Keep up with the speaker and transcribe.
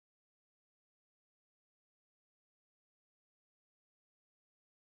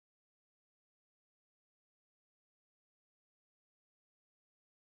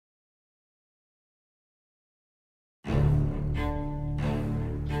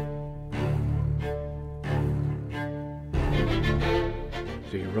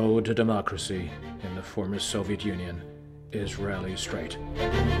The road to democracy in the former Soviet Union is rarely straight.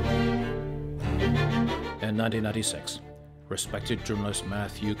 In 1996, respected journalist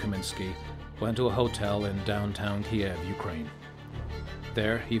Mattew Kaminsky went to a hotel in downtown Kiev, Ukraine.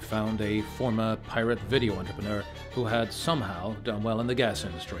 There he found a former pirate video entrepreneur who had somehow done well in the gas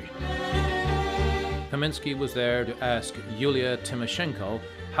industry. Kaminsky was there to ask Yulia Tymoshenko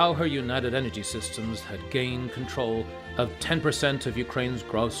how her United Energy Systems had gained control of 10% of Ukraine's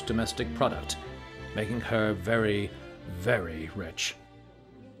gross domestic product, making her very, very rich.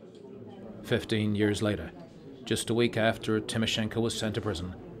 15 years later, just a week after Tymoshenko was sent to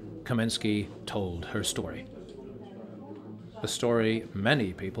prison, Kaminsky told her story. A story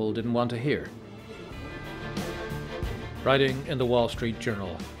many people didn't want to hear. Writing in the Wall Street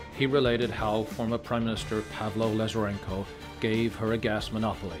Journal, he related how former Prime Minister Pavlo Lazarenko gave her a gas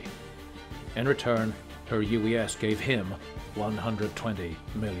monopoly. In return, her UES gave him $120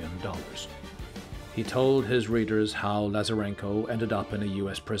 million. He told his readers how Lazarenko ended up in a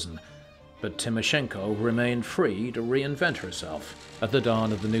US prison, but Tymoshenko remained free to reinvent herself at the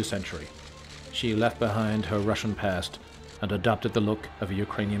dawn of the new century. She left behind her Russian past and adopted the look of a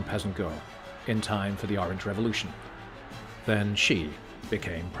Ukrainian peasant girl in time for the Orange Revolution. Then she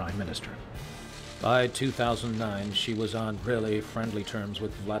became Prime Minister. By 2009, she was on really friendly terms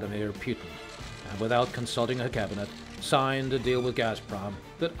with Vladimir Putin, and without consulting her cabinet, signed a deal with Gazprom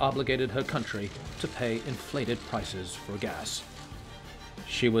that obligated her country to pay inflated prices for gas.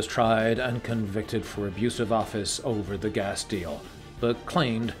 She was tried and convicted for abuse of office over the gas deal, but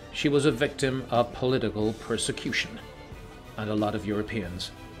claimed she was a victim of political persecution, and a lot of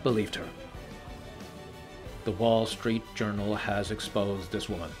Europeans believed her. The Wall Street Journal has exposed this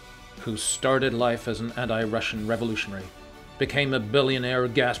woman, who started life as an anti-Russian revolutionary, became a billionaire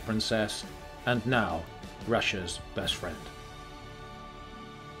gas princess, and now Russia's best friend.